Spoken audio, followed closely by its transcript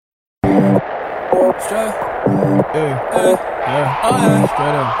Straight. Hey. Hey. Yeah. Oh yeah.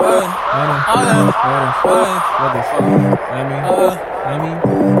 Straight up. Hey. Oh yeah. What the fuck? I mean.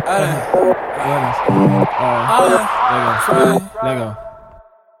 Lego.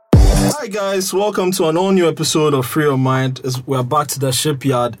 Hi guys, welcome to an all new episode of Free Your Mind. We're back to the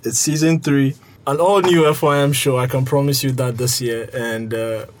shipyard. It's season 3. An all new FYM show. I can promise you that this year. And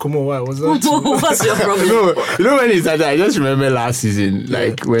Kumo, why was that? What's your problem? You know when he started, I just remember last season,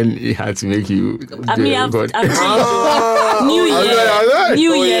 like when he had to make you. I mean, I've New year,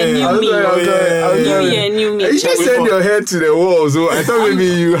 new year, new me. New year, new me. You just send your head to the wall, so I thought maybe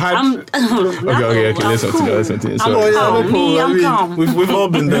you had. Okay. Let's continue. I'm calm. We've all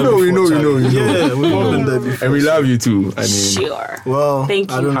been there. We know. Yeah, we've all been there before. And we love you too. I mean, Sure. Well, Thank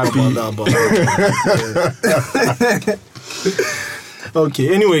you. I don't know about that, but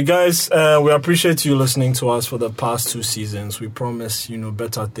okay. Anyway, guys, we appreciate you listening to us for the past 2 seasons. We promise,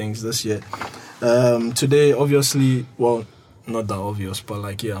 better things this year. Today, obviously, well, not that obvious, but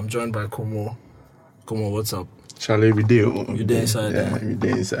I'm joined by Komo. Komo, what's up? Charlie, every day. You there inside? Yeah, every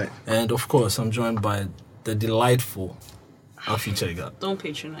day inside. And of course, I'm joined by the delightful Afi Chega. Don't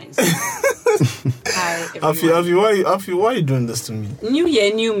patronize. Hi, everyone. Afi, why are you doing this to me? New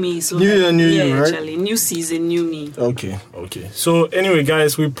year, new me. So New year, new you, right? Actually, new season, new me. Okay. So anyway,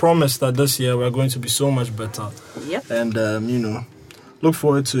 guys, we promise that this year we're going to be so much better. Yep. And look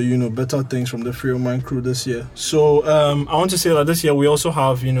forward to better things from the Free Your Mind crew this year. So I want to say that this year we also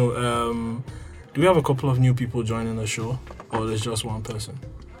have do we have a couple of new people joining the show, or there's just one person?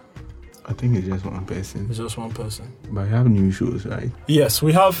 I think it's just one person. It's just one person. But we have new shows, right? Yes,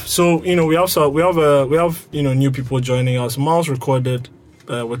 we have. So we have new people joining us. Miles recorded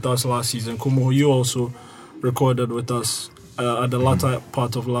with us last season. Kumo, you also recorded with us at the latter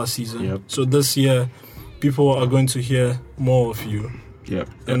part of last season. Yep. So this year, people are going to hear more of you. Yep.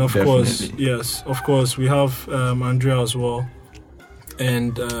 And of definitely. course, we have Andrea as well,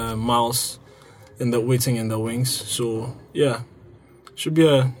 and Miles waiting in the wings. So yeah. Should be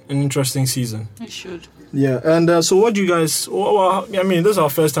an interesting season. It should. Yeah, and so what do you guys... Well, I mean, this is our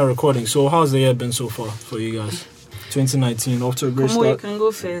first time recording, so how's the year been so far for you guys? 2019, off to a great Kumo, you start. can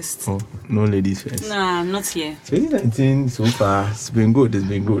go first. Oh, no ladies first. Nah, I'm not here. 2019 so far, it's been good.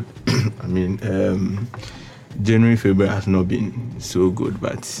 I mean, January, February has not been so good,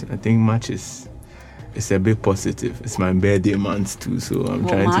 but I think March it's a big positive. It's my birthday month too, so I'm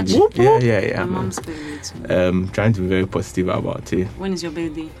trying March? to be... Yeah. My mom's birthday too. Trying to be very positive about it. When is your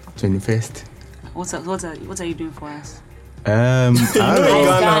birthday? 21st. What are you doing for us? I don't know.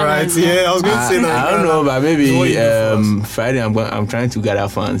 Ghana, right? Yeah, I was going to say that. I don't know, but maybe Friday I'm trying to gather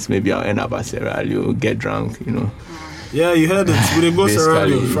funds. Maybe I'll end up at Sierra Leone, get drunk, Yeah, you heard it. We go Sierra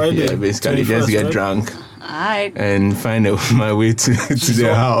Leone Friday. Yeah, basically just get drunk. Alright. And find my way to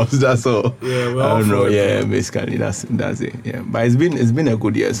their house. That's all. Yeah, I don't know. Yeah, basically that's it. Yeah, but it's been a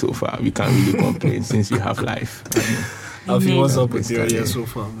good year so far. We can't really complain since you have life. Afi, what's up with your year so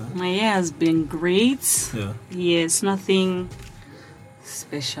far, man? My year has been great. Yeah. Yes, nothing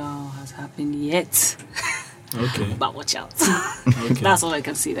special has happened yet. Okay. But watch out. Okay. That's all I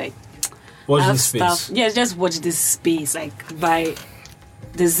can say. Like, Watch I have this space. Yeah, just watch this space. Like by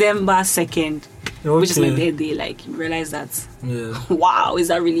December 2nd, Okay. which is my birthday, like you realize that. Yeah. Wow, is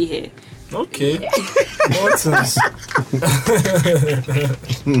that really here? Okay. Nonsense.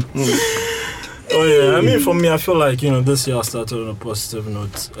 Oh yeah, I mean for me, I feel like this year I started on a positive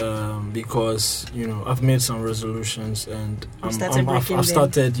note because I've made some resolutions and I've started I've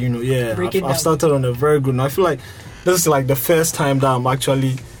started on a very good note. I feel like this is like the first time that I'm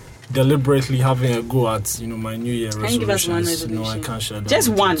actually deliberately having a go at my New Year resolutions. Can you give us one resolution? No, I can't share that. Just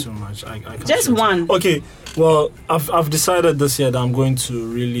one. Too much. I can't Just share one. Okay. Well, I've decided this year that I'm going to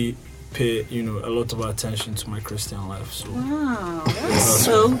really pay a lot of attention to my Christian life. So Wow, that's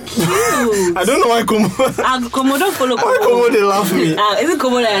so cute. I don't know why Komo. Komo don't follow Why Komo. Komo they laugh me? Isn't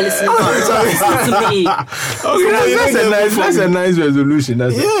Komo that I listen to me? Okay, that's a nice resolution.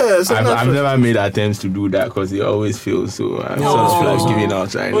 Yes, I've never made attempts to do that because it always fails. So I'm sort of like giving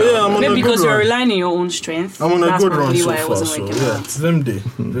out right now. Yeah, I'm on Maybe a because good you're run. relying on your own strength. I'm on a That's good run probably so why I far. wasn't So working yeah, out. Them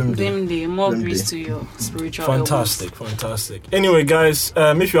day. More Them grace day. to your spiritual Fantastic. Anyway, guys,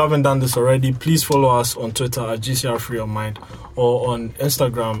 if you haven't done this already, please follow us on Twitter at GCR Free Your Mind or on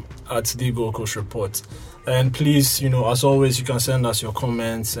Instagram at The Gold Coast Report. And please, as always, you can send us your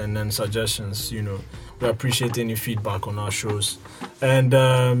comments and then suggestions. We appreciate any feedback on our shows. And,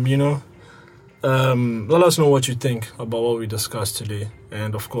 let us know what you think about what we discussed today.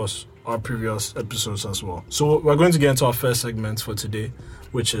 And, of course, our previous episodes as well. So we're going to get into our first segment for today,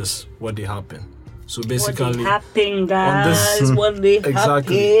 which is What They Happen. So basically, what they happen, guys? on this, what they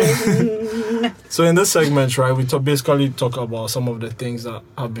exactly. happen. on. So in this segment, right, we basically talk about some of the things that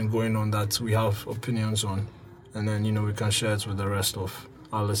have been going on that we have opinions on, and then we can share it with the rest of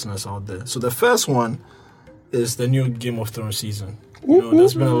our listeners out there. So the first one is the new Game of Thrones season.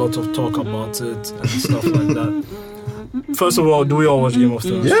 There's been a lot of talk about it and stuff like that. First of all, do we all watch Game of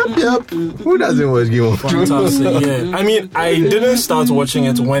Thrones? Yep. Who doesn't watch Game of Thrones? Fantastic, yeah. I mean, I didn't start watching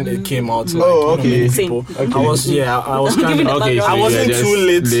it when it came out. Like, okay. People. Okay. I was kind of okay. So I wasn't too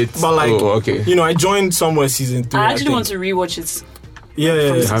late, but like, I joined somewhere season 3. I actually want to rewatch it.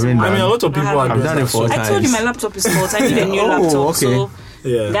 Yeah. I mean, a lot of people are doing done it 4 times. I told you my laptop is fault. I need a new laptop. Okay.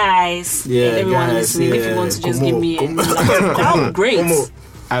 So, guys, and everyone listening, if you want to just give me a new laptop, that would be great.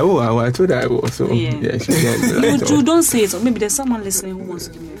 I told her I will. So you don't say it. Or maybe there's someone listening who wants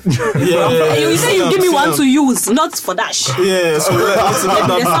to give me. You say you give me one to use, not for dash. Yeah. So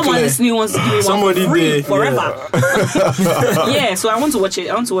there's someone listening who wants to give me one for free forever. Yeah. So I want to watch it.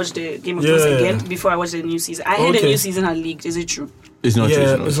 I want to watch the Game of Thrones again before I watch the new season. I heard the new season had leaked. Is it true? It's not true.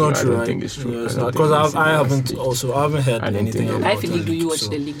 It's not true. I don't think it's true. Because I haven't heard anything about it. I feel do you watch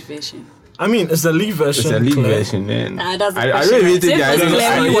the leaked version? I mean, it's the leaked version. It's a leaked version, then. I don't really think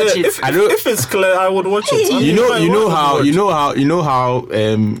watch it. If it's clear, I would watch it. You know how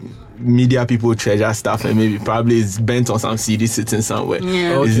media people treasure stuff, and maybe probably it's bent on some CD sitting somewhere.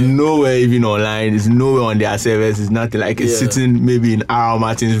 Yeah. It's nowhere even online. It's nowhere on their servers. It's nothing like it's sitting maybe in R.R.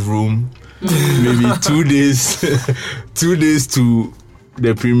 Martin's room. Maybe 2 days, 2 days to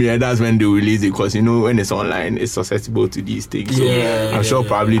the premiere. That's when they release it, because when it's online, it's susceptible to these things. So I'm sure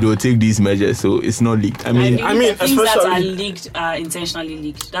probably they'll take these measures, so it's not leaked. I mean, things that are leaked are intentionally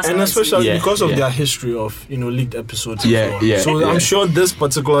leaked. That's and especially because of their history of leaked episodes. So I'm sure this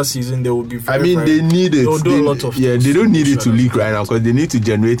particular season they will be. They need it. They'll do a lot of. Yeah, they don't need it to leak right now, because they need to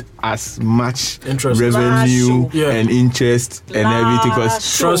generate as much revenue and interest and everything.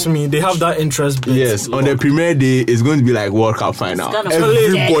 Because trust me, they have that interest. Yes, on the premiere day, it's going to be like World Cup final.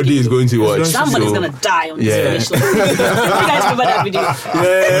 Everybody is going to watch. Somebody's gonna die on this finish line. You guys remember that video?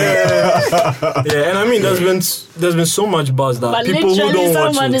 Yeah. And I mean, there's been so much buzz that but people who don't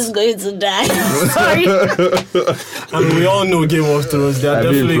watch someone is going to die. Sorry. And we all know Game of Thrones. They are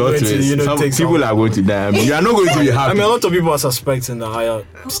definitely going to take people are going to die. You are not going to be happy. I mean, a lot of people are suspecting that Arya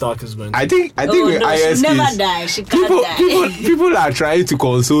Stark is going to. I think with Arya's she never die. She can't die. People are trying to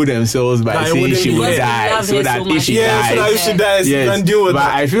console themselves by saying she will die, so that if she dies, you can deal with it.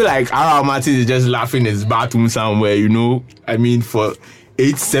 But I feel like R.R. Martin is just laughing in his bathroom somewhere. I mean, for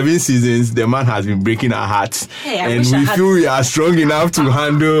 7 seasons, the man has been breaking our hearts, and we feel we are strong enough to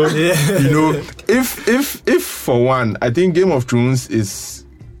handle. If for one, I think Game of Thrones is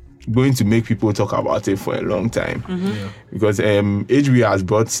going to make people talk about it for a long time, because HBO has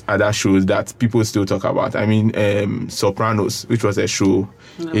brought other shows that people still talk about. I mean, Sopranos, which was a show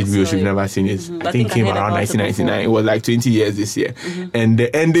HBO should never seen it. I think it came around 1999. It was like 20 years this year, and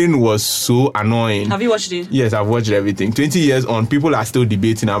the ending was so annoying. Have you watched it? Yes, I've watched everything. 20 years on, people are still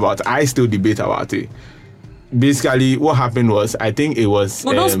debating about it. I still debate about it. Basically, what happened was, I think it was.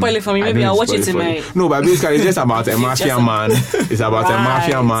 Well, don't spoil it for me. Maybe I'll watch it in my. No, but basically, it's just about a mafia man. It's about a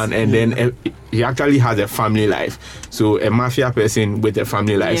mafia man, and then he actually has a family life. So a mafia person with a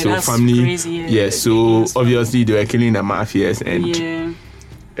family life. So that's family. Crazy, yes. So obviously they were killing the mafias, and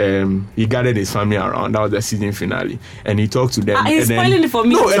he gathered his family around. That was the season finale, and he talked to them. He's spoiling it for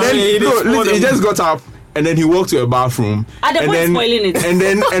me. No, and then he just got up. And then he walked to a bathroom. And then spoiling it. And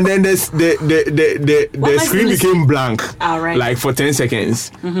then the screen became blank. Right. Like for 10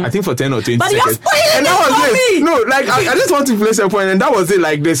 seconds. I think for 10 or 20 but seconds. You're spoiling and that it was for it. me. No, like I just want to place a point, and that was it.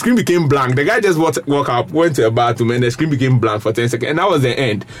 Like the screen became blank. The guy just walked up, went to a bathroom, and the screen became blank for 10 seconds. And that was the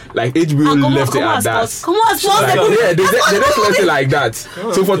end. Like HBO left it at that. Come on, they just left it like that.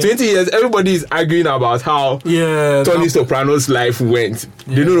 So for 20 years, everybody is arguing about how Tony Soprano's life went.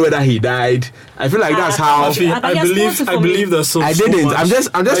 They don't know whether he died. I feel like that's how. I believe there's so. I didn't. I'm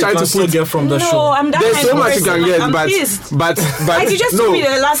just trying to get from the show. There's so much you can get, but you just told me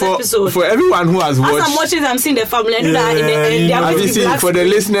the last episode. For everyone who has watched, as I'm watching, I'm seeing the family. And that in the end, for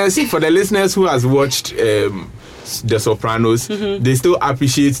the listeners who has watched The Sopranos, they still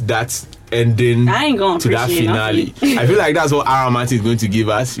appreciate that ending to that finale. I feel like that's what R.R. Martin is going to give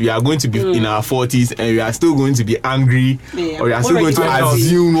us. We are going to be in our 40s, and we are still going to be angry, or we are still going to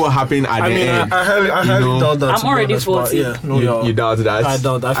assume what happened at the end. I highly doubt that. I'm already 40. You doubt that? I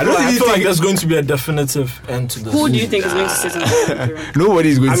doubt that. I feel like there's going to be a definitive end to this. Who do you think is going to sit on the throne? Nobody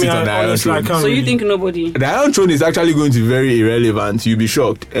is going to sit on the Iron Throne. So you think nobody? The Iron Throne is actually going to be very irrelevant. You'll be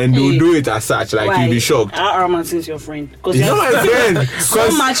shocked, and they'll do it as such. Like you'll be shocked. R.R. Martin is your friend. He's not my friend. So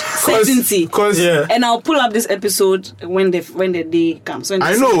much set in curiosity. And I'll pull up this episode when the day comes. I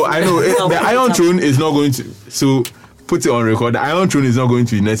know. The Iron Throne is not going to. So put it on record. The Iron Throne is not going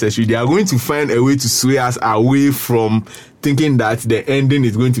to be necessary. They are going to find a way to sway us away from thinking that the ending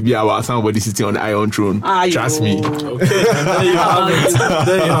is going to be about somebody sitting on the Iron Throne. Trust me. Okay, and there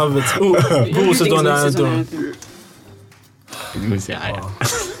you have it. Who will sit on the Iron Throne? You're going to say Arya.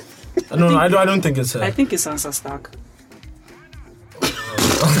 No, I don't think it's her. I think it's Sansa Stark.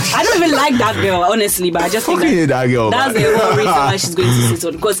 I don't even like that girl, honestly, but I just think that girl, that's the whole reason why she's going to sit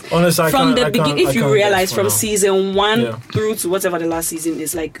on. Because from the beginning, if you realize from season 1 through to whatever the last season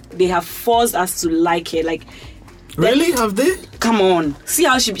is, like, they have forced us to like her. Like, really? Have they? Come on. See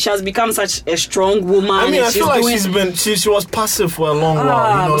how she has become such a strong woman. I mean, I feel like she was passive for a long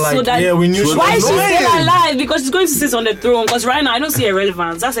while. You know, like, so we knew she was why is she still alive? Because she's going to sit on the throne. Because right now, I don't see her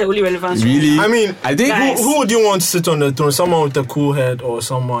relevance. That's her only relevance. Really? I mean, I think who would you want to sit on the throne? Someone with a cool head or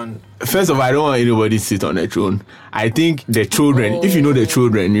someone... First of all, I don't want anybody to sit on the throne. I think the children, if you know the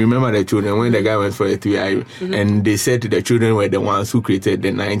children, you remember the children when the guy went for a 3-eye and they said the children were the ones who created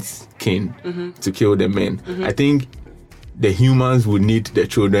the 9th king to kill the men. I think the humans would need the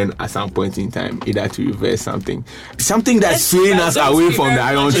children at some point in time, either to reverse something that's swaying us away from the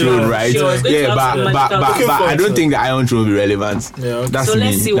Iron Throne, right? But I don't think the Iron Throne will be relevant. That's me.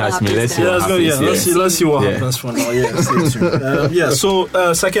 Let's see what happens for now. Stay tuned. So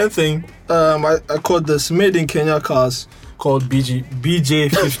second thing, I called this made in Kenya cars called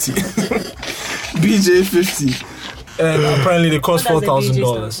BJ50. BJ50. And apparently they cost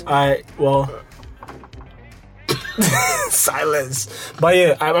 $4,000. Silence. But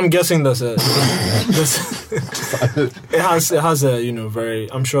yeah, I'm guessing there's a it has a very,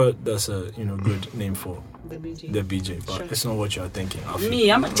 I'm sure there's a good name for the BJ, but it's not what you're thinking.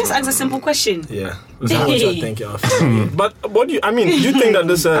 I'm just ask a simple question. Yeah, it's not what you're thinking. But what do you think that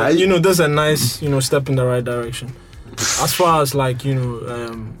there's a there's a nice step in the right direction as far as like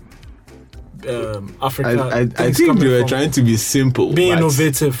Africa. I think they were trying to be simple, being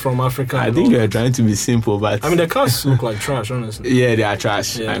innovative from Africa. I think they were trying to be simple, but I mean the cars look like trash, honestly. Yeah, they are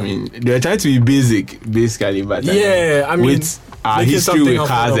trash. I mean, they were trying to be basically, but I mean with our history with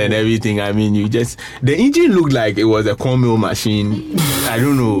cars and everything, I mean, the engine looked like it was a cornmeal machine. I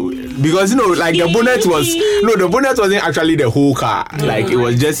don't know, because like the bonnet wasn't actually the whole car. Like it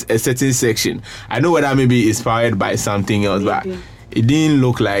was just a certain section. I know whether maybe inspired by something else, but it didn't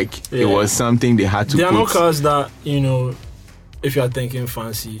look like it was something they had to There are no cars that, if you are thinking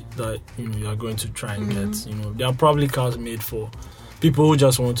fancy, that, you are going to try and get, there are probably cars made for people who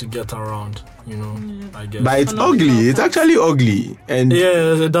just want to get around, I guess. But it's ugly. It's actually ugly. And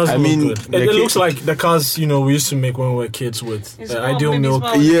it does look good. It looks like the cars, we used to make when we were kids with Ideal Milk.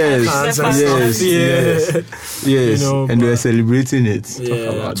 Yes. And we're celebrating it.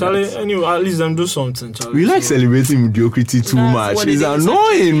 Yeah, Charlie, anyway, at least them do something, Charlie. We like celebrating mediocrity too much. It's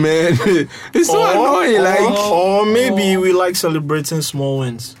annoying, man. It's so annoying. Or maybe we like celebrating small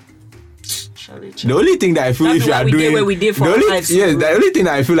wins. The only thing that I feel if you are doing, the only thing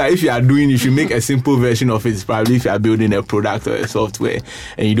that I feel like if you are doing, you should make a simple version of it. Is probably if you are building a product or a software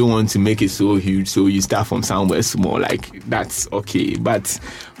and you don't want to make it so huge, so you start from somewhere small. Like that's okay, but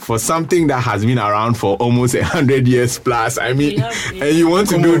for something that has been around for almost 100 years plus, I mean, and you want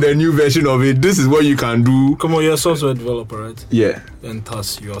to build a new version of it, this is what you can do. Come on, you're a software developer, right? Yeah. And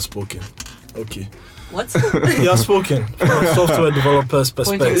thus you are spoken. Okay. What? You are spoken from a software developer's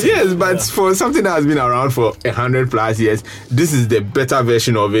perspective. Yes, but for something that has been around for 100 plus years, this is the better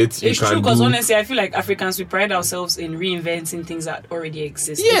version of it. It's true, because honestly, I feel like Africans, we pride ourselves in reinventing things that already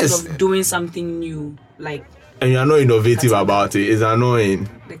exist. Yes. Instead of doing something new, like. And you're not innovative about it. It's annoying.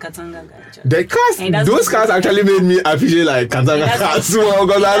 The Katanga guy. The cars, those cars actually made me appreciate like Katanga cars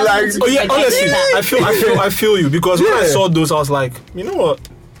because I was like, honestly, I feel you, because when I saw those, I was like, you know what,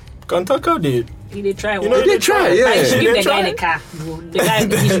 Katanga did. They try. They try. Yeah. He should give the guy the car. The guy,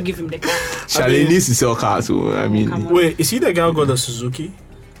 he should give him the car. Charlie needs to sell cars. So I mean, wait, is he the guy who got the Suzuki?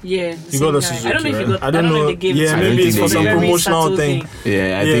 Yeah, he got the Suzuki. I don't know if he got. I don't know if they gave. Yeah, maybe it's for some promotional thing.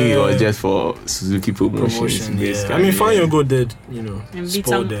 Yeah, I think it was just for Suzuki promotion. Yeah. I mean, Fanyogo did,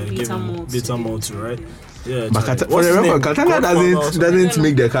 sport there, give him Beta Motor, right? Yeah. But for the record, Katanga doesn't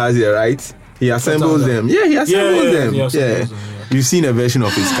make the cars here, right? He assembles them. Yeah, he assembles them. Yeah. You've seen a version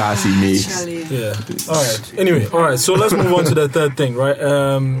of his cars he makes. Yeah. Alright. Anyway, alright. So let's move on to the third thing, right?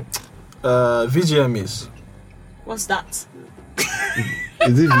 VGMAs. What's that?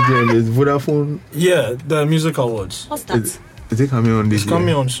 Is it VGMAs? Vodafone? Yeah, the music awards. What's that? Is it coming on this year? It's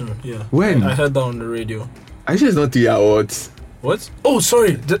coming on soon, yeah. When? I heard that on the radio. Actually, it's not the awards. What? Oh,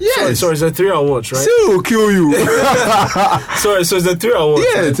 sorry. Yes. Sorry, it's the 3 awards, right? Still will kill you. Sorry, so it's the 3 awards.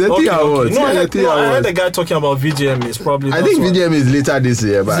 Yeah, it's the 3 awards. No, yeah, I heard the guy talking about VGM is probably. I think VGM is later this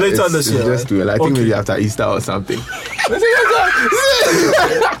year, but it's later this year. Just too early. I think maybe after Easter or something.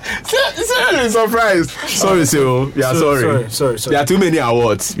 It's surprised. Sorry, Cyril. Yeah, sorry. There are too many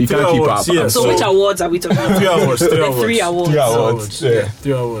awards. We can't keep up. Yeah, so which awards are we talking about? 3 awards. 3 awards. 3 awards. 3 awards. Yeah.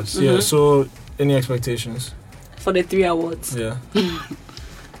 3 awards. Yeah. So, any expectations for the 3 awards? Yeah.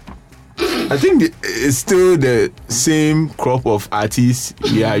 I think it's still the same crop of artists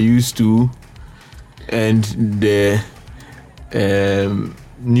we are used to, and the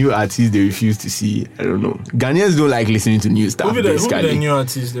new artists they refuse to see. I don't know. Ghanaians don't like listening to new stuff. Who be the new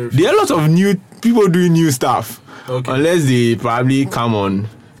artists there? There are a lot of new people doing new stuff. Okay. Unless they probably come on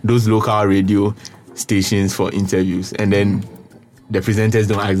those local radio stations for interviews, and then the presenters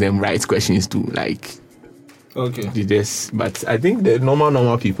don't ask them right questions too. Like, okay, but I think the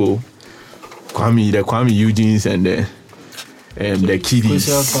normal people, the Kwame Eugenes and the Kiddies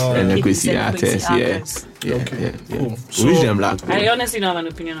and the Kwesi artists, Okay. Cool. So, wish them luck. I honestly don't have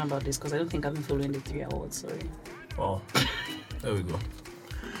an opinion about this because I don't think I've been following the 3 awards. Sorry. Oh, there we go.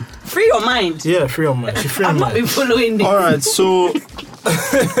 Free your mind. Yeah, free your mind. I've not been following this. All right, so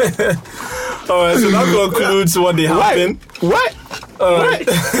that concludes what they happen. What? What?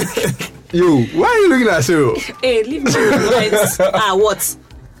 Yo, why are you looking at Cyril? Hey, leave me alone. What?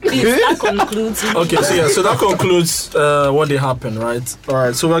 Please, that concludes. Okay, so that concludes what they happen, right? All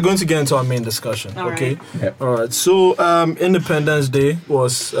right, so we're going to get into our main discussion. Okay. Yep. All right. So Independence Day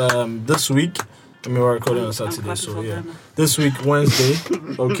was this week. I mean, we're recording on Saturday, so yeah, this week Wednesday.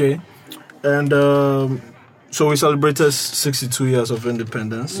 Okay, and so we celebrated 62 years of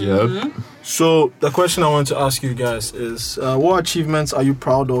independence. Yep. So the question I want to ask you guys is, what achievements are you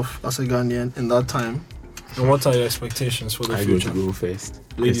proud of as a Ghanaian in that time? And what are your expectations for the future? I go to go first.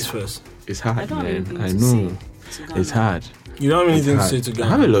 Ladies first. It's hard, man. I know. It's hard. You don't have anything to say to Ghana? I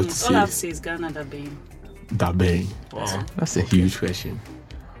have a lot to say. All I have to say is Ghana Dabeng. Dabeng. Wow. That's a huge question.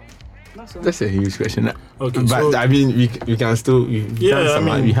 That's a huge question. Okay, but so, I mean, we can still. We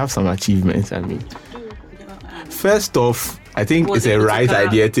have some achievements. I mean, first off, I think it's a right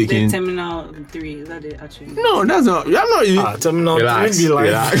idea taking. The Terminal 3, is that the achievement? No, that's not. I'm not even. Terminal 3 be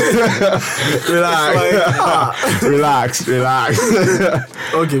like. Relax.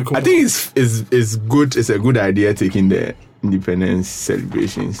 Okay, cool. I think it's good. It's a good idea taking the independence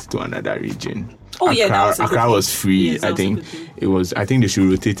celebrations to another region. Oh yeah, Accra was free. Yes, I think it was. I think they should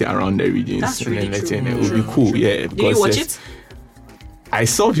rotate it around the regions. That's really true. It would be cool. Yeah. Did you watch it? I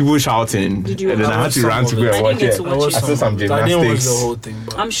saw people shouting, and then I had to run to go and watch it. I saw some gymnastics. I didn't watch the whole thing,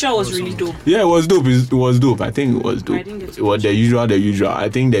 but I'm sure it was really dope. Yeah, it was dope. It was dope. I think it was dope. It was the usual. I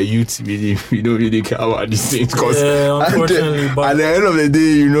think the youth we don't really care about these things because unfortunately, at the end of the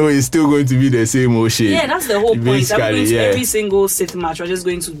day, it's still going to be the same old shit. Yeah, that's the whole point. I'm going to every single city match. We're just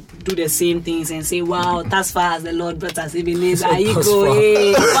going to do the same things and say, "Wow, that's far as the Lord brought us." Ebenezer, you go,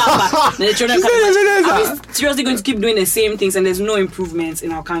 hey, Papa. The children are we seriously going to keep doing the same things and there's no improvements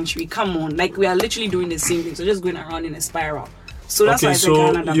in our country? Come on, like we are literally doing the same thing, so just going around in a spiral. So that's why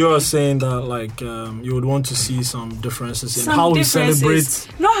so you are saying that like you would want to see some differences in how we celebrate,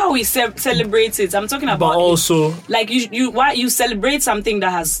 not how we celebrate it. I'm talking about, but also like you celebrate something that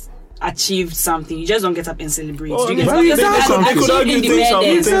has achieved something. You just don't get up and celebrate. So we're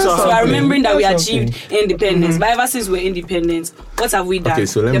remembering that we achieved independence. But ever since we're independent, what have we done? Okay,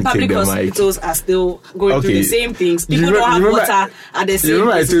 so let me the public hospitals are still going through the same things. People don't have water at the same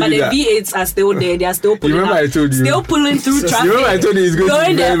places, but the V8s are still there. They are still pulling out. Still pulling through traffic. You remember I told you it's going to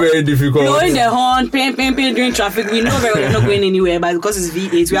be very, very difficult. Blowing the horn, ping, during traffic. We know we're not going anywhere, but because it's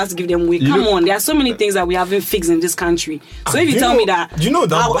V8, we have to give them way. Come on, there are so many things that we haven't fixed in this country. So if you tell me that,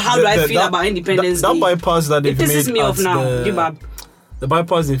 how do I feel about independence? That bypass that they've made. It pisses me off now. The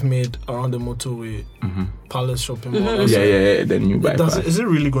bypass they've made around the motorway, Palace Shopping Mall. Yeah, the new bypass. Is it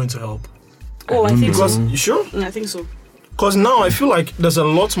really going to help? Oh, I think so. You sure? I think so. Because now I feel like there's a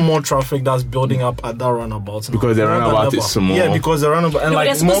lot more traffic that's building up at that roundabout. Because the roundabout is small. Yeah, because the roundabout and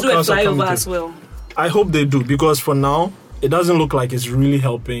they're supposed to do a flyover as well. I hope they do, because for now it doesn't look like it's really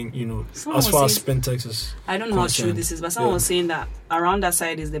helping, as far as Spintex is. I don't know how true this is, but someone was saying that around that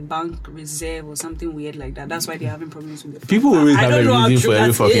side is the bank reserve or something weird like that. That's why they're having problems with the people always have a reason for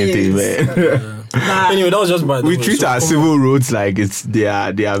every fucking thing, man. Anyway, that was just by the we treat our civil roads like it's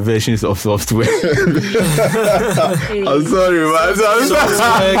their versions of software. I'm sorry, man.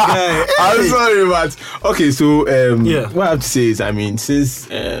 I'm sorry, man. Okay, so what I have to say is, I mean, since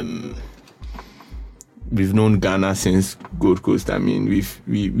we've known Ghana since Gold Coast. I mean,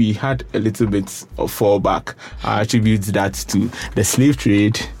 we had a little bit of fallback. I attribute that to the slave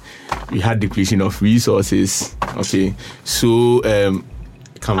trade. We had depletion of resources. Okay, so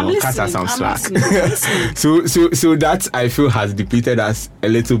come on, cut us some slack. so that I feel has depleted us a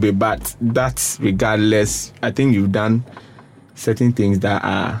little bit, but that's regardless. I think you've done certain things that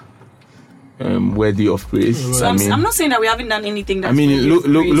are worthy of praise. So I'm not saying that we haven't done anything. That's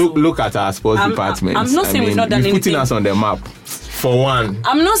look at our sports department. I'm not saying we've not done anything. Putting us on the map. For one,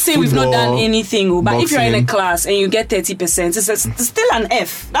 I'm not saying we've not done anything, but boxing. If you're in a class and you get 30%, it's still an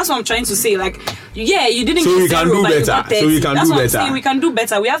F. That's what I'm trying to say. Like, yeah, you didn't. So we can do better. So we can do better. I'm saying. We can do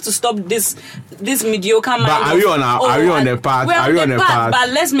better. We have to stop this mediocre. But are we on the path? Are we on the path? But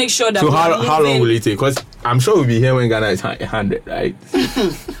let's make sure that. So how long will it take? Because I'm sure we'll be here when Ghana is 100, right?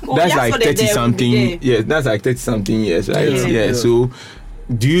 That's like 30 something. Yeah, that's like 30 something years, right? Yeah. So,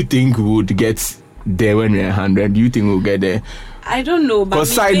 do you think we would get there when we're 100? Do you think we'll get there? I don't know, but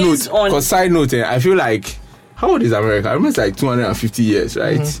side note, I feel like, how old is America? I remember it's like 250 years,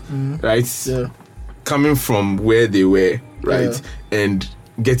 right? Mm-hmm. Right? Yeah. Coming from where they were, right? Yeah. And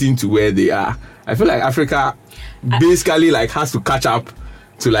getting to where they are. I feel like Africa basically like has to catch up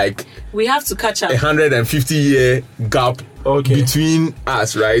to like... We have to catch up. 150-year gap between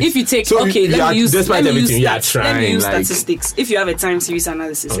us, right? If you take... So let me use statistics. If you have a time series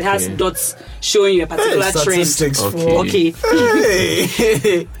analysis, it has dots showing you a particular trend. Okay.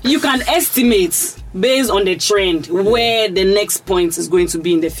 You can estimate based on the trend where the next point is going to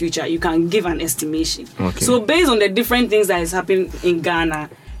be in the future. You can give an estimation. Okay. So based on the different things that is happening in Ghana,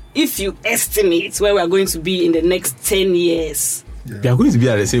 if you estimate where we are going to be in the next 10 years... Yeah. They are going to be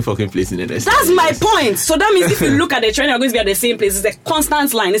at the same fucking place in the next. That's my point. So that means if you look at the trend, you're going to be at the same place. It's a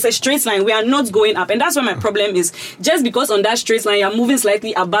constant line. It's a straight line. We are not going up. And that's where my problem is. Just because on that straight line, you're moving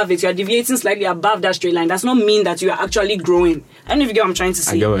slightly above it, you're deviating slightly above that straight line, does not mean that you are actually growing. I don't know if you get what I'm trying to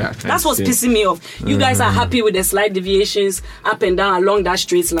say. That's what's pissing me off. You guys are happy with the slight deviations up and down along that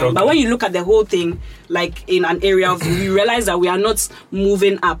straight line. Okay. But when you look at the whole thing, like in an area of view, you realize that we are not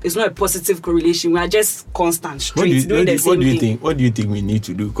moving up. It's not a positive correlation. We are just constant, straight, doing the same thing. What do you think we need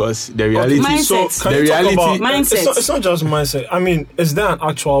to do? Because the reality... Mindset. Mindset. It's not just mindset. I mean, is there an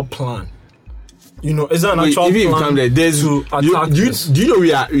actual plan? You know, is there an actual plan to attack this? Do you know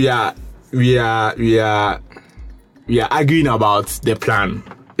we are arguing about the plan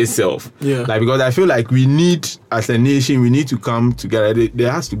itself? Yeah. Like, because I feel like we need, as a nation, we need to come together.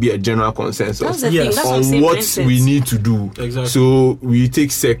 There has to be a general consensus on what we need to do. Exactly. So we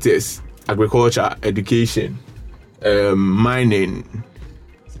take sectors: agriculture, education, mining,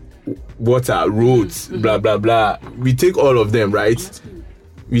 water, roads, blah blah blah. We take all of them, right?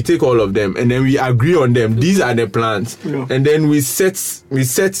 We take all of them and then we agree on them. These are the plans. Yeah. And then we set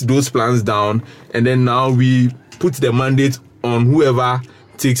those plans down, and then now we put the mandate on whoever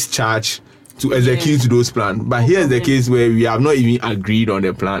takes charge to execute those plans. But here's the case where we have not even agreed on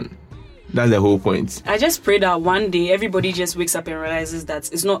the plan. That's the whole point. I just pray that one day everybody just wakes up and realizes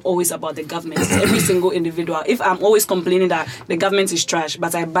that it's not always about the government. It's every single individual. If I'm always complaining that the government is trash,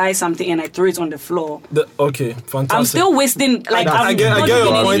 but I buy something and I throw it on the floor. Okay, fantastic. I'm still wasting. Like, I get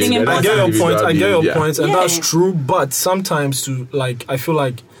your point, and that's true. But sometimes, I feel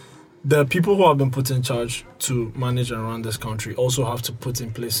like the people who have been put in charge to manage and run this country also have to put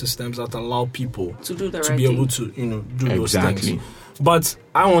in place systems that allow people to do able to, do those things. But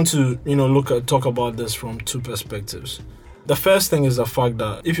I want to, talk about this from two perspectives. The first thing is the fact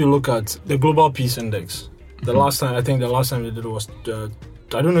that if you look at the Global Peace Index, the last time they did it was, I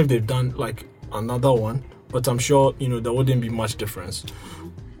don't know if they've done like another one, but I'm sure, there wouldn't be much difference.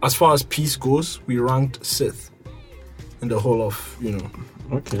 As far as peace goes, we ranked 6th in the whole of,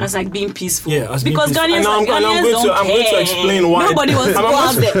 Okay. As like being peaceful. Yeah, because Ghanaians I'm going to explain why. Nobody wants to go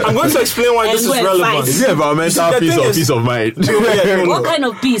out there. I'm going to explain why this is relevant. Is it environmental peace or peace of mind? What kind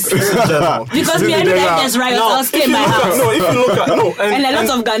of peace? Because behind the there's riots. I'll stay in my house. No, if you look at and a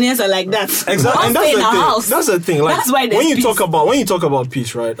lot of Ghanaians are like that. Exactly, and that's the thing. That's the thing. Like, that's why when you talk about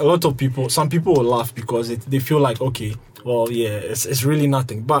peace, right? A lot of people, some people will laugh because they feel like, okay, well, yeah, it's really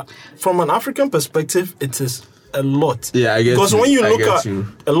nothing. But from an African perspective, it is a lot. Yeah, I guess. Because when you look at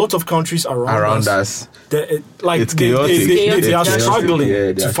a lot of countries around us, it's chaotic. They are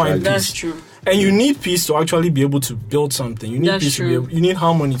struggling to find peace. That's true. And you need peace to actually be able to build something. You need peace to be able, you need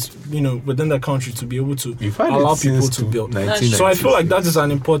harmony, within the country to be able to allow people to build. So I feel like that is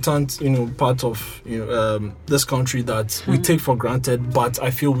an important, part of this country that we take for granted, but I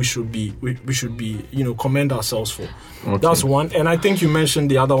feel we should be commend ourselves for. Okay. That's one. And I think you mentioned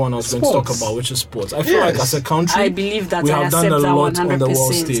the other one I was going to talk about, which is sports. I feel like as a country, I believe that we have done a lot on the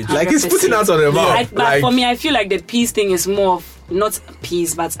world stage. 100%. Like it's putting us on the map. But for me, I feel like the peace thing is more of not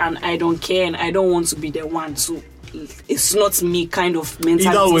peace, but I don't care and I don't want to be the one to. It's not me kind of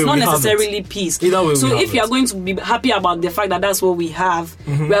mentality. It's not necessarily peace. So if you are going to be happy about the fact that that's what we have,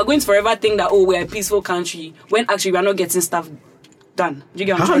 we are going to forever think that we're a peaceful country when actually we are not getting stuff done. Do you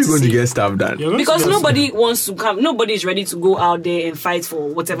get what I'm How trying are you going to to get stuff done? Because nobody wants to come. Nobody is ready to go out there and fight for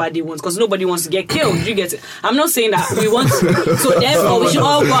whatever they want. Because nobody wants to get killed. Do you get it? I'm not saying that we want to. So therefore, we should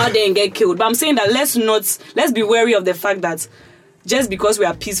all go out there and get killed. But I'm saying that let's be wary of the fact that just because we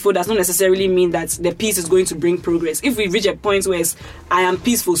are peaceful does not necessarily mean that the peace is going to bring progress. If we reach a point where I am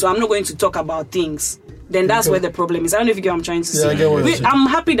peaceful, so I'm not going to talk about things, then that's where the problem is. I don't know if you get what I'm trying to say. I'm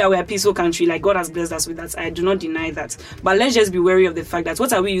happy that we're a peaceful country, like God has blessed us with that. I do not deny that. But let's just be wary of the fact that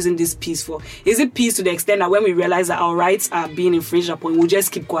what are we using this peace for? Is it peace to the extent that when we realize that our rights are being infringed upon, we'll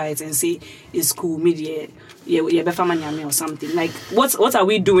just keep quiet and say, it's cool, media, or something? Like, what are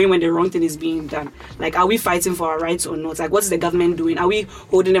we doing when the wrong thing is being done? Like, are we fighting for our rights or not? Like, what's the government doing? Are we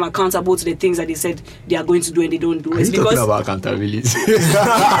holding them accountable to the things that they said they are going to do and they don't do? Are you talking about accountability?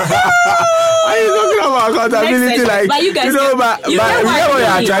 Are you talking about accountability? Like, but you guys, but you get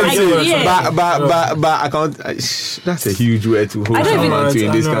what you're trying to say. But account. That's a huge word to hold someone to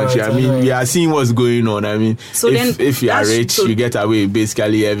in this country. I mean, we are seeing what's going on. I mean, so if you are rich, you get away with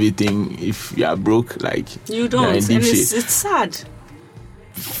basically everything. If you are broke, like you don't. And it's sad.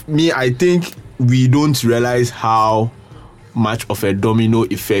 Me, I think we don't realize how much of a domino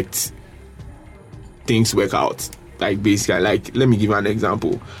effect things work out. Like basically, like let me give you an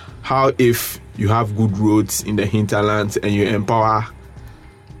example. How if you have good roads in the hinterlands and you empower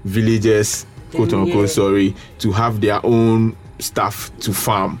villagers, quote unquote, to have their own stuff to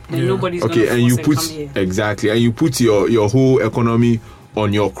farm. Then nobody's okay, and you put and you put your whole economy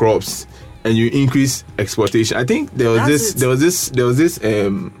on your crops and you increase exportation. I think there was this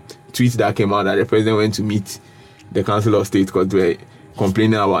tweet that came out that the president went to meet the Council of State because they were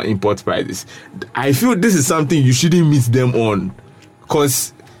complaining about import prices. I feel this is something you shouldn't meet them on,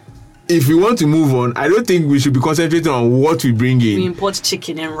 because if we want to move on, I don't think we should be concentrating on what we bring in. We import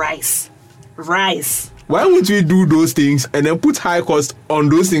chicken and rice. Why won't we do those things and then put high cost on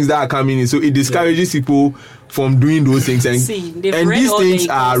those things that are coming in, so it discourages people from doing those things? And these things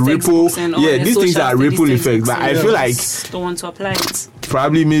are ripple. Yeah, these things are ripple effects. But I feel like don't want to apply it.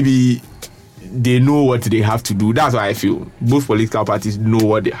 Probably maybe they know what they have to do. That's why I feel both political parties know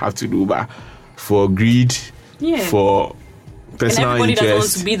what they have to do, but for greed, for personal and everybody interest. Doesn't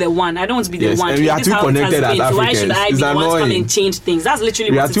want to be the one. I don't want to be the one. And we are too connected as Africans. So why should I be the one to come and change things? That's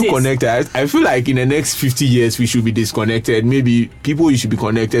literally what it is. We are too connected. I feel like in the next 50 years we should be disconnected. Maybe people you should be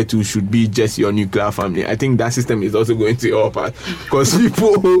connected to should be just your nuclear family. I think that system is also going to help us, because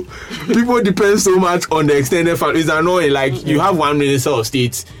people depend so much on the extended family. It's annoying. Like you have one minister of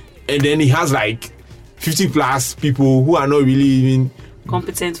state, and then he has like 50 plus people who are not really even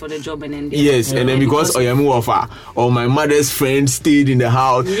competent for the job, and then and then because Oyemu Wafa or my mother's friend stayed in the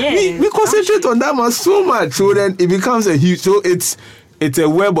house, we concentrate on that one so much, so then it becomes a huge. So it's a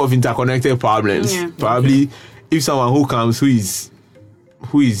web of interconnected problems. Probably if someone who comes who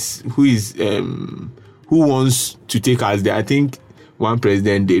wants to take us there, I think one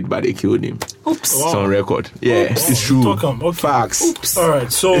president did, but they killed him. Oops. It's on record. Yeah, it's true. Okay. Facts. Oops. All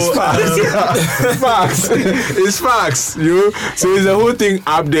right, so it's facts. Facts. It's facts. So it's the whole thing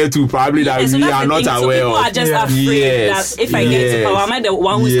up there too, probably that we are not aware of. People are just afraid that if I get to power, am I the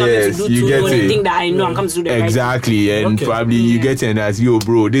one who's coming to do too? They think that I know I'm coming to do the right thing. And probably you get in as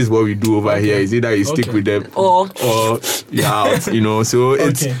bro, this is what we do over here. Is either you stick with them or you're out. So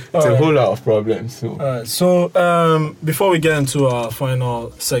it's a whole lot of problems. So before we get into our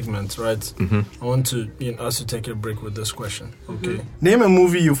final segment, right? I want to ask you to take a break with this question. Okay. Name a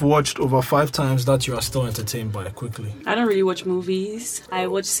movie you've watched over 5 times that you are still entertained by, quickly. I don't really watch movies. I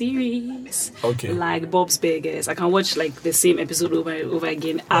watch series. Okay. Like Bob's Burgers. I can watch like the same episode over and over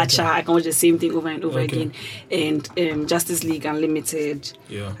again. Archer. I can watch the same thing over and over again. And Justice League Unlimited.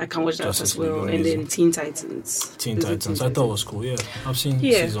 Yeah. I can watch that as well. And then Teen Titans. Teen Titans. I thought it was cool. Yeah. I've seen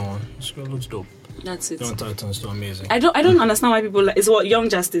season 1. It looks dope. That's it. Young Titans do amazing. I don't understand why people like it's what Young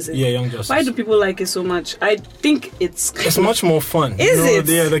Justice is. Yeah, Young Justice. Why do people like it so much? I think it's much more fun. Is it?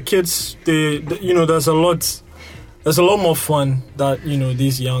 Yeah, the kids. They there's a lot. there's a lot more fun that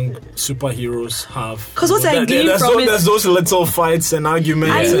these young superheroes have. Because what I gain from it, there's those little fights and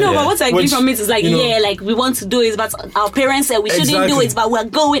arguments. I know, but what I gain from it is like, like we want to do it, but our parents said we shouldn't do it, but we're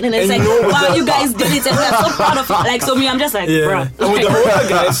going, and it's like, wow, you guys did it, and we're so proud of it. Like, so me, I'm just like, bro. And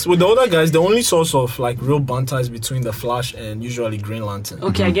with the older guys, the only source of like real banter is between the Flash and usually Green Lantern.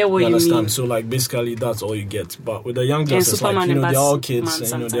 Okay, I get what you understand? mean. So like basically that's all you get. But with the young guys, it's like they're all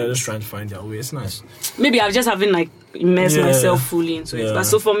kids, and they're just trying to find their way. It's nice. Maybe I'm just having like immerse myself fully into it. But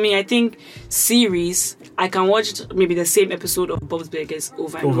so for me, I think series, I can watch maybe the same episode of Bob's Burgers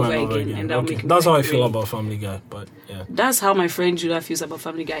over and over again. And that'll make me That's how I feel about Family Guy, but yeah. That's how my friend Judah feels about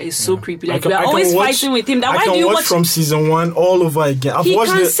Family Guy. It's so creepy. Like we're always fighting with him. That why do you watch from season 1 all over again? I've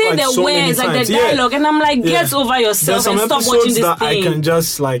watched it say like the words, like the dialogue, and I'm like, get over yourself and stop watching this that thing. I can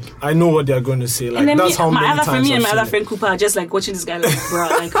just like, I know what they're going to say. Like that's how many times me and my other friend Cooper are just like watching this guy like, bro,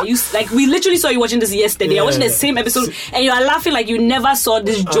 like we literally saw you watching this yesterday. I watching the same episode and you are laughing like you never saw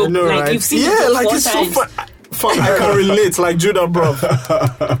this joke. Know, like right? You've seen it like it's times. So fun. I can relate, like Judah, bro.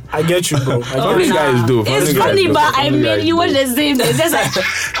 I get you, bro. Family guys do. It's funny, but I mean, you watch the same thing. It's just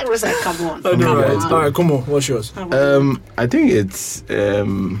like, I was like, come on. All right, come on. What's yours? I think it's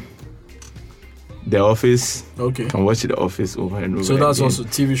The Office. Okay. You can watch The Office over and over. So that's again. also a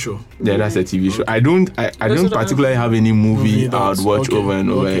TV show. Yeah, that's a TV show. I don't particularly have any movie I would watch over and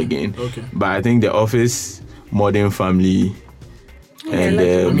over again. Okay. But I think The Office, Modern Family, and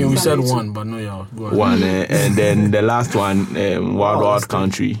we said one, but no, yeah, go on. One, and then the last one, Wild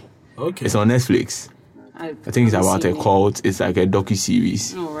Country. Okay. It's on Netflix. I think it's about a cult. It's like a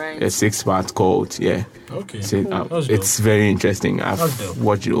docu-series. Oh, right. A 6-part cult, yeah. Okay. So, it's very interesting. I've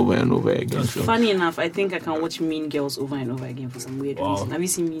watched it over and over again. So. Funny enough, I think I can watch Mean Girls over and over again for some weird reason. Have you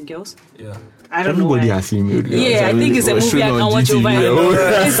seen Mean Girls? Yeah. I don't know. Everybody has seen Mean Girls. Yeah, I think it's a movie I can watch over and over.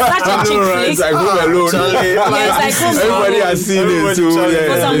 It's such a chick flick. It's like Home Alone. Everybody has seen it too.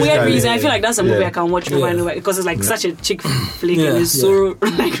 For some weird reason, I feel like that's a movie I can watch over and over because it's like such a chick flick and it's so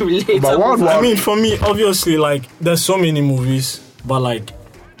like relatable. But I mean, for me, obviously, like there's so many movies, but like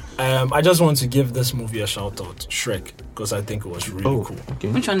I just want to give this movie a shout out, Shrek, because I think it was really cool. Okay.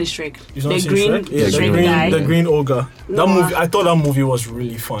 Which one is Shrek? The green, the green ogre. That movie, I thought that movie was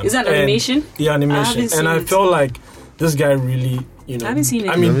really fun. Is that animation? Yeah, animation. I felt like this guy really, I haven't seen it.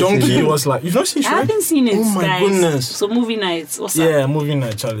 I mean, Donkey was like, you've not seen Shrek? I haven't seen it. Oh my goodness! So movie nights. What's up? Yeah, movie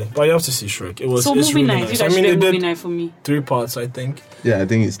night, Charlie. But you have to see Shrek. It was so movie really night. Nice. I mean, it did movie night for me. 3 parts, I think. Yeah, I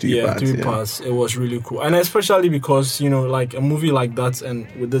think it's 3 parts. 3 parts. It was really cool, and especially because like a movie like that, and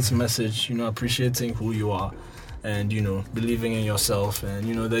with this message, appreciating who you are. And believing in yourself, and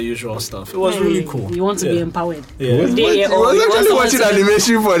the usual stuff. It was really cool. You want to be empowered. Yeah. I was actually watching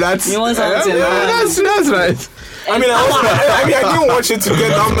animation for that. You want something? That's right. I mean, I didn't watch it to get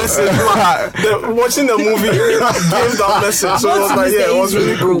that message. Watching the movie gave that message. So I was like, it was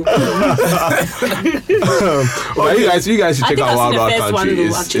really cool. But you guys should check out Wild Wild Country.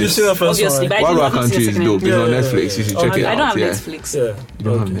 You see the first one? Wild Wild Country is dope. It's on Netflix. You should check it out. I don't have Netflix. Yeah. You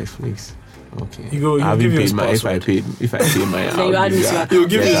don't have Netflix. Okay. I haven't paid my. If I pay my, you'll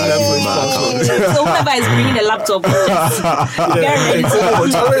give me Netflix. So whoever is bringing the laptop, you're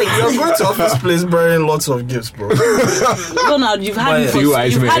going to office place bearing lots of gifts, bro. No, you've had me for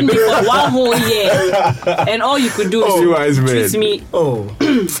 1 whole year, and all you could do is treat me. Don't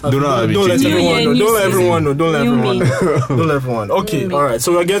let everyone know. Okay, all right.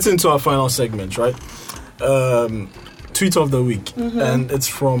 So we're getting to our final segment, right? Tweet of the week, and it's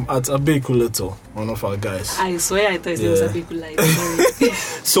from @Abekulito, one of our guys. I swear I thought his name was Abekulite.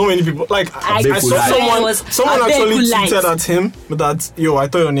 So many people, like I saw someone actually tweeted at him that, I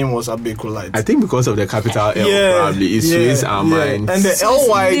thought your name was Abekulite. I think because of the capital L, probably it sways our mind. And the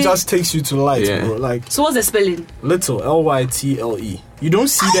LY just takes you to light, bro. Like, so what's the spelling? Little, LYTLE. You don't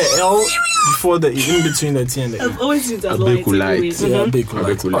see the L before the in between the T and the E. I've always used that.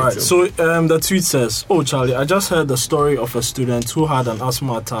 Abekulite. Alright, so the tweet says, Charlie, I just heard the story of a student who had an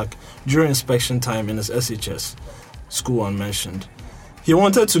asthma attack during inspection time in his SHS, school unmentioned. He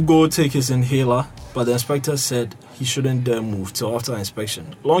wanted to go take his inhaler, but the inspector said he shouldn't dare move till after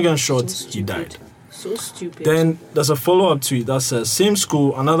inspection. Long and short, he died. So stupid. Then there's a follow-up tweet that says, same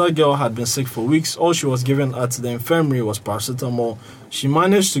school, another girl had been sick for weeks. All she was given at the infirmary was paracetamol. She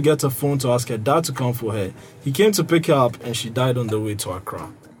managed to get a phone to ask her dad to come for her. He came to pick her up and she died on the way to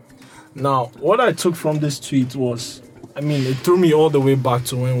Accra. Now, what I took from this tweet was, it threw me all the way back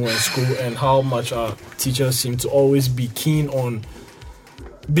to when we were in school and how much our teachers seem to always be keen on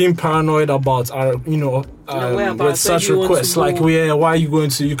being paranoid about our, with such requests, like, why are you going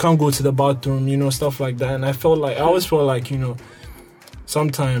to, you can't go to the bathroom, stuff like that. And I always felt like,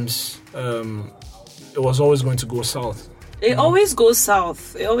 sometimes it was always going to go south. It always goes south.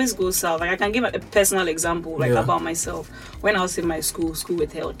 Like, I can give a personal example, like, about myself. When I was in my school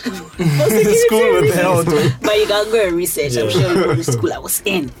withheld. School withheld. But you can go and research. I'm sure you know the school I was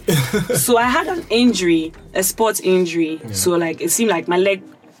in. So I had an injury, a sports injury. Yeah. So, like, it seemed like my leg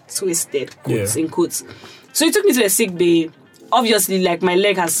twisted, in quotes. So he took me to the sick bay. Obviously, like, my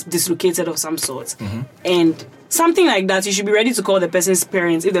leg has dislocated of some sort. And something like that, you should be ready to call the person's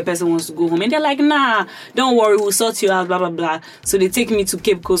parents if the person wants to go home. And they're like, nah, don't worry, we'll sort you out, blah, blah, blah. So they take me to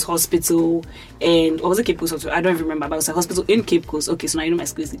Cape Coast Hospital. Or was it Cape Coast Hospital? I don't even remember. But it was a hospital in Cape Coast. Okay, so now you know my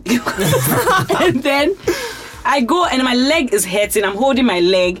school is in Cape Coast. And then I go and my leg is hurting. I'm holding my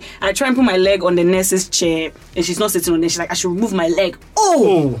leg. I try and put my leg on the nurse's chair. And she's not sitting on it. She's like, I should remove my leg.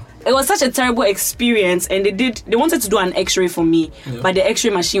 Oh! It was such a terrible experience. And they wanted to do an x-ray for me. Yeah. But the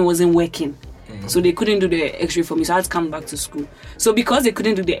x-ray machine wasn't working. So they couldn't do the x-ray for me, so I had to come back to school. So because they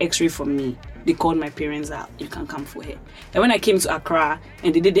couldn't do the x-ray for me, they called my parents out, you can come for her. And when I came to Accra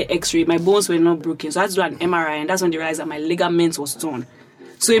and they did the x-ray, my bones were not broken, so I had to do an MRI, and that's when they realized that my ligament was torn.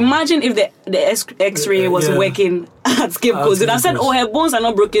 So imagine if the x-ray was working at Cape Coast. They'd have said, oh, her bones are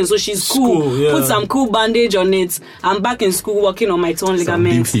not broken, so she's cool. Put some cool bandage on it. I'm back in school working on my torn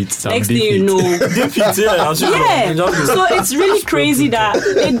ligaments. Next thing you know. So it's really crazy that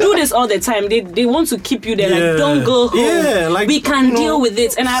they do this all the time. They want to keep you there, like, don't go home. Yeah, like, we can deal with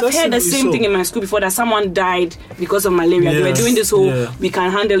it. And I've heard the same thing in my school before, that someone died because of malaria. They were doing this whole, we can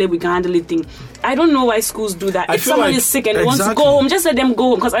handle it thing. I don't know why schools do that. If someone is sick and they want to go home, just let them go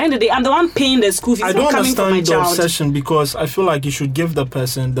home. Because at the end of the day, I'm the one paying the school fees. I don't understand the obsession, because I feel like you should give the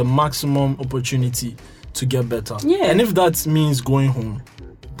person the maximum opportunity to get better. Yeah. And if that means going home,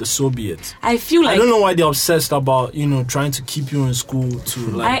 so be it. I feel like, I don't know why they're obsessed about, trying to keep you in school to,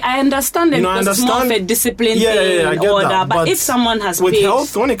 like, I understand them, because it's more of a discipline thing, I get order. That. But if someone has with paid,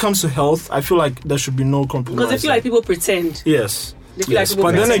 health, when it comes to health, I feel like there should be no compromise. Because I feel like people pretend. Yes. Yes,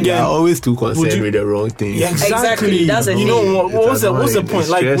 but then again, they're always too concerned with the wrong things. Yeah, exactly. That's the thing. What's the point?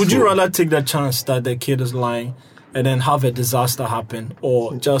 Like, would you rather take the chance that the kid is lying and then have a disaster happen,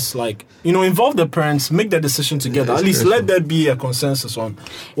 or just, like, involve the parents, make the decision together? At least let there be a consensus on.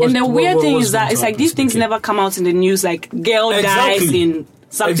 And the weird thing is that it's like these things never come out in the news. Like, girl dies in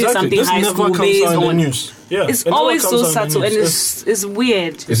something high school based on the news. Yeah, it's always so subtle, and it's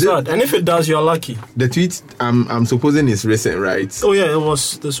weird. It's sad. And if it does, you're lucky. The tweet I'm supposing is recent, right? Oh yeah, it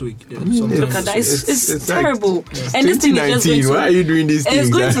was this week. Yeah, look at that. It's terrible. Like, and this thing is just going to, why are you doing this thing? It's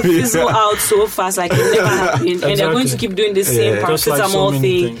going to fizzle out so fast, like it never happened. And they're going to keep doing the same paracetamol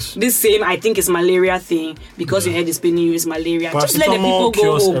thing. This same, I think, is malaria thing, because your head is spinning you, is malaria. Just let the people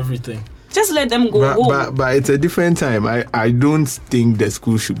go home. Everything. Just let them go home. But it's a different time. I don't think the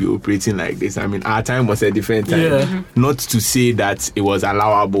school should be operating like this. I mean, our time was a different time. Yeah. Mm-hmm. Not to say that it was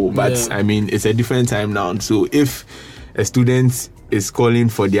allowable, but I mean, it's a different time now. So if a student is calling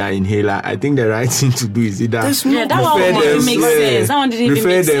for their inhaler, I think the right thing to do is either refer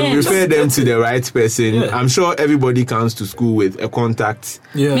them to the right person. Yeah. I'm sure everybody comes to school with a contact.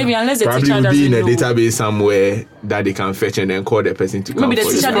 Yeah. Maybe unless the probably teacher will be in a know. Database somewhere that they can fetch and then call the person to come. Maybe the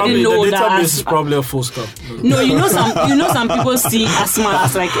teacher didn't know the that. The database is probably a full stop. No, some people see asthma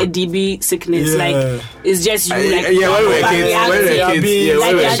as like a DB sickness. Yeah. Like, it's just you. Like, when we're kids,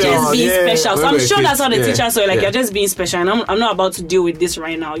 you're just being special. So I'm sure that's how the teacher saw it. Like, you're just being special, and I'm not about to deal with this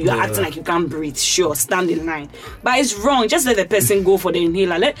right now. You're acting like you can't breathe. Sure, stand in line. But it's wrong. Just let the person go for the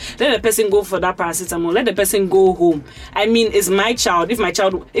inhaler. Let the person go for that paracetamol. Let the person go home. I mean, it's my child. If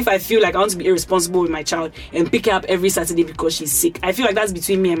I feel like I want to be irresponsible with my child and pick her up every Saturday because she's sick, I feel like that's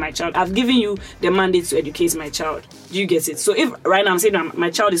between me and my child. I've given you the mandate to educate my child. Do you get it? So if right now I'm saying that my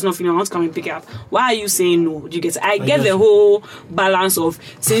child is not feeling, I want to come and pick her up, why are you saying no? Do you get it? I get the whole balance of,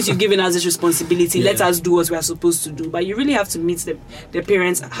 since you've given us this responsibility, let us do what we are supposed to do. But you really have to meet the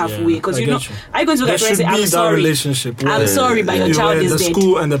parents halfway, because are you going to look at parents and say, I'm sorry, relationship. I'm sorry, but your child is dead. The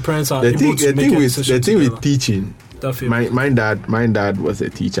school and the parents are the thing with teaching. My dad was a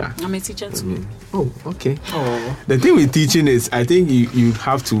teacher. I'm a teacher too. Oh, okay. Oh. The thing with teaching is, I think you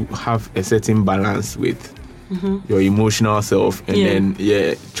have to have a certain balance with your emotional self, and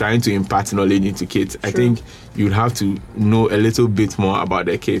then trying to impart knowledge into kids. True. I think you'd have to know a little bit more about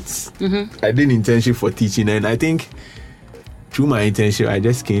the kids. I did an internship for teaching, and I think through my internship I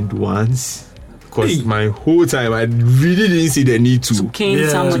just caned once, because my whole time I really didn't see the need to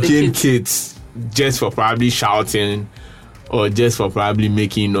cane kids just for probably shouting or just for probably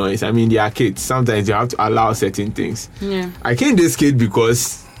making noise. I mean, they are kids. Sometimes you have to allow certain things. I caned this kid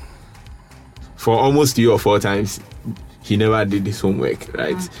because for almost 3 or 4 times he never did his homework,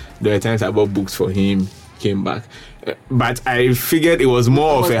 right? There were times I bought books for him, came back, But I figured it was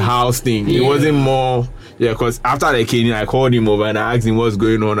more of a house thing. It wasn't more, because after the caning, I called him over and I asked him what's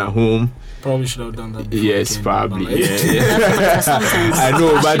going on at home. Probably should have done that. Yes, probably. I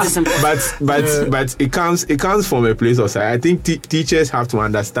know, but it comes from a place of science. I think teachers have to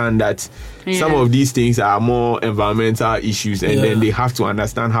understand that some of these things are more environmental issues, and then they have to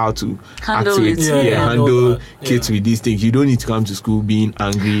understand how to handle handle kids with these things. You don't need to come to school being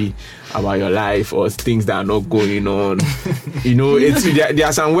angry about your life or things that are not going on. There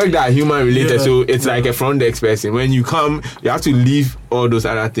are some work that are human related, so it's like a front desk person. When you come, you have to leave all those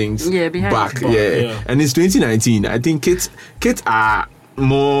other things back. And it's 2019. I think kids are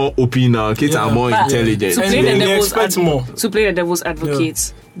more open now. Kids are more intelligent. To play the devil's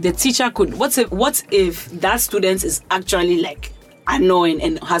advocate, the teacher could. What if that student is actually like annoying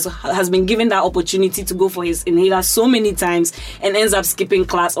and has been given that opportunity to go for his inhaler so many times and ends up skipping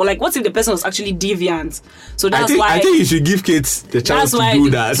class? Or like, what if the person was actually deviant? So I think you should give kids the chance to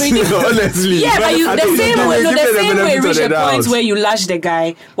do that. So honestly, but the same way reach a point where you lash the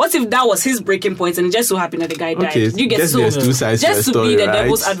guy. What if that was his breaking point and it just so happened that the guy died? You get just to be the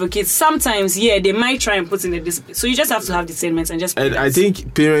devil's advocate. Sometimes, they might try and put in the discipline. So you just have to have discernment and just. And I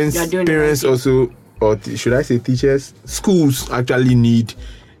think parents also. Or should I say teachers? Schools actually need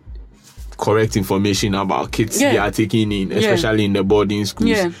correct information about kids they are taking in, especially in the boarding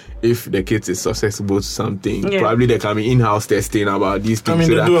schools. If the kids is susceptible to something, probably there can be in-house testing about these things.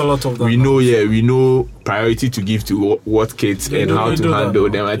 They do a lot of that. We know priority to give to what kids and how to handle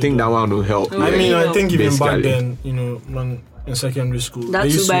them. I think that one will help. I think even back then, when in secondary school,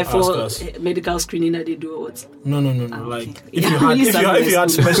 that's 2x4 medical screening that they do. Or what? No. Like if you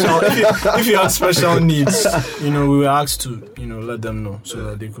had special needs, we were asked to let them know so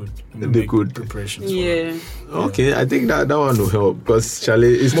that they could make preparations. Okay, I think that one will help because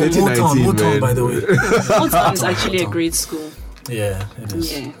Charlie, it's 2019, Motown, by the way. Motown is actually a great school. Yeah, it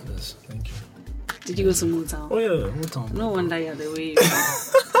is. Yeah. It is. Thank you. Did you go to Motown? Oh yeah, Motown. No wonder you're the way you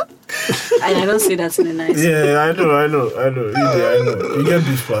are. And I don't say that in a nice way. Yeah, I know. You get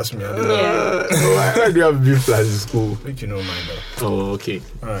beef plus me. Why do you have beef plus in school? Make you know mine though. Oh, okay.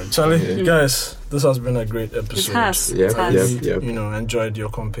 Alright, Charlie, guys, this has been a great episode. It has. Yep. Enjoyed your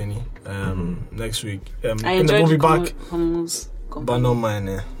company. Next week. I enjoyed we'll be back. But not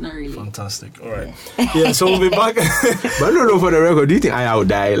mine, Not really. Fantastic. Alright. Yeah, so we'll be back. But no, for the record, do you think I will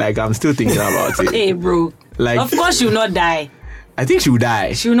die? Like, I'm still thinking about it. Hey, bro. Like, of course she will not die. I think she will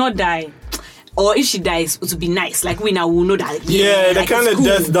die. She will not die. Or if she dies, it will be nice. Like, we now will know that. The kind of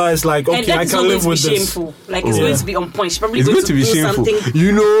death that is like, okay, I can live with this. Shameful. Like, it's going to be on point. She's probably going to be shameful. Something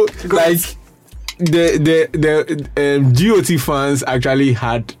like, the GOT fans actually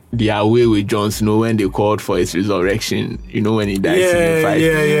had their way with Jon Snow when they called for his resurrection. When he died season 5.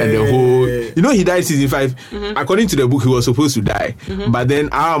 And the whole... he died season 5. Mm-hmm. According to the book, he was supposed to die. Mm-hmm. But then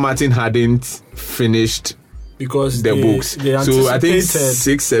R.R. Martin hadn't finished... Because the books. So I think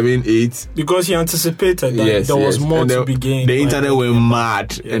 6, 7, 8. Because he anticipated that there was more to be gained. The internet went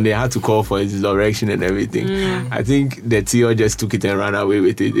mad and they had to call for his resurrection and everything. I think the TO just took it and ran away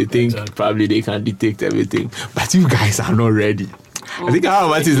with it. They think probably they can detect everything. But you guys are not ready. I think how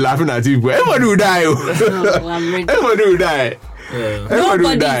much is laughing at you. Everybody will die. I'm ready. Everybody will die. Yeah.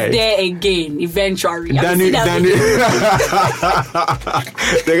 Nobody's there again eventually. Danny. The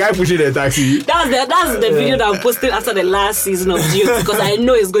guy pushing the taxi. That's the video that I posted after the last season of GOT because I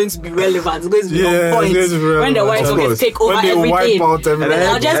know it's going to be relevant. It's going to be on point. When the white Sockets take over everything. And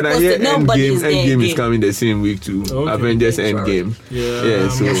I'll just post it. Nobody's there. Endgame is coming the same week too. Avengers Endgame.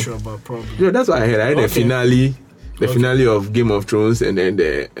 I'm not sure about probably. That's what I heard. I heard the finale. The finale of Game of Thrones and then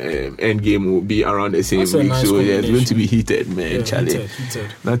the end game will be around the same week. Nice so it's going to be heated, man, Charlie.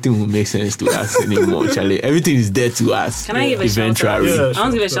 Heated. Nothing will make sense to us anymore, Charlie. Everything is dead to us. Can I give a shout out? I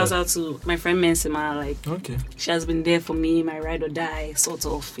want to give a shout out to my friend Mensima. She has been there for me, my ride or die, sort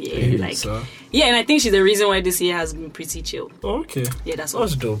of. And I think she's the reason why this year has been pretty chill. Okay. Yeah, that's all.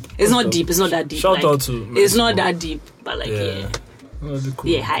 That's dope. It's not deep. It's not that deep. Shout out to Mensima. It's not that deep, but Cool.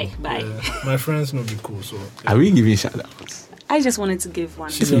 Yeah, hi, bye. My friends know be cool, so. Are we giving shout outs? I just wanted to give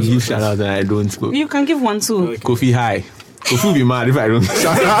one. If you give shout out, then I don't go. You can give one too. Okay. Kofi, hi. Kofi will be mad if I don't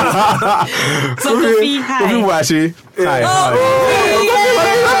shout out. So Kofi, hi. Kofi Washi, hi.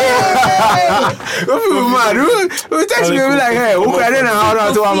 Kofi will be mad. Who text me like, hey, who can I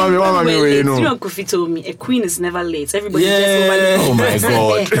how to one mommy, you know? Kofi told me a queen is never late. Everybody just over. Oh my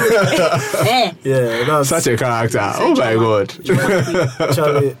god. Yeah, that's such a character. Oh my god.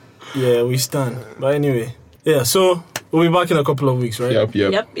 Charlie, we stand. But anyway, so We'll be back in a couple of weeks, right?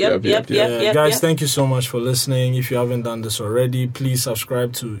 Yep. Guys, thank you so much for listening. If you haven't done this already, please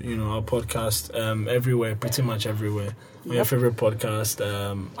subscribe to our podcast everywhere, pretty much everywhere. On your favorite podcast,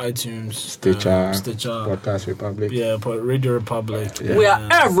 iTunes, Stitcher, Podcast Republic. Yeah, Radio Republic. Yeah. We are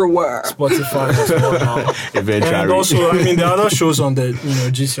everywhere. Spotify as well now. Eventually. And also, there are other shows on the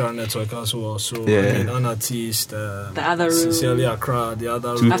GCR network as well. So, Anartist, the other Sincerely Accra, the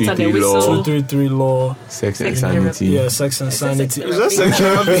other 233 Law. 233 Law. Sex and Sanity. Yeah, Sex and Sanity. Is that Sex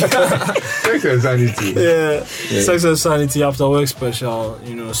and Sanity? Yeah, Sex and Sanity After Work special.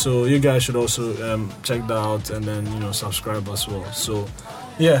 So you guys should also check that out and then subscribe as well. So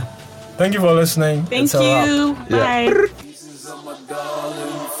thank you for listening. Thank you. Bye.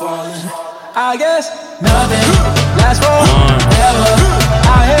 I guess nothing lasts forever.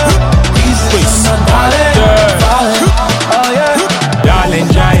 I hear pieces of my falling. Oh yeah. Darling,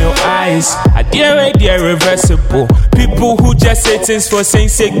 dry your eyes. I dare it, they're irreversible. People who just say things for saying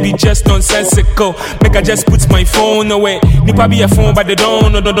sake be just nonsensical. Make I just put my phone away. Nipa be a phone, but they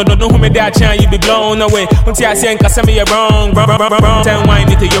don't know who made that chance, you be blown away. Until I say, cause me wrong. Tell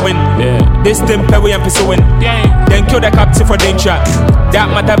wine into you win. This temper we am pursuing. Then kill the captain for danger. That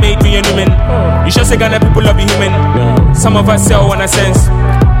matter made me a human. You should say Ghana people love you human. Some of us sell one a sense.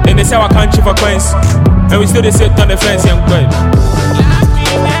 Then they sell our country for coins. And we still they sit on the fence and quit.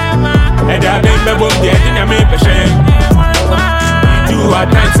 And I remember boom, the ending I made a shame. You at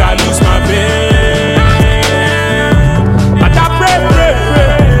times I lose my pain. But I pray.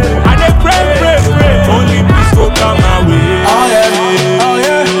 And I pray. Only please go come my way. Oh yeah.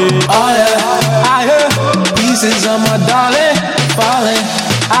 I hear pieces of my darling falling.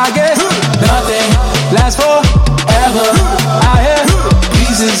 I guess nothing lasts forever. I hear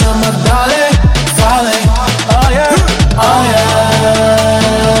pieces of my darling falling. Oh yeah.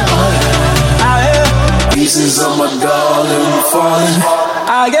 Pieces of my darling falling.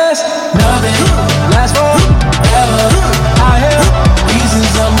 I guess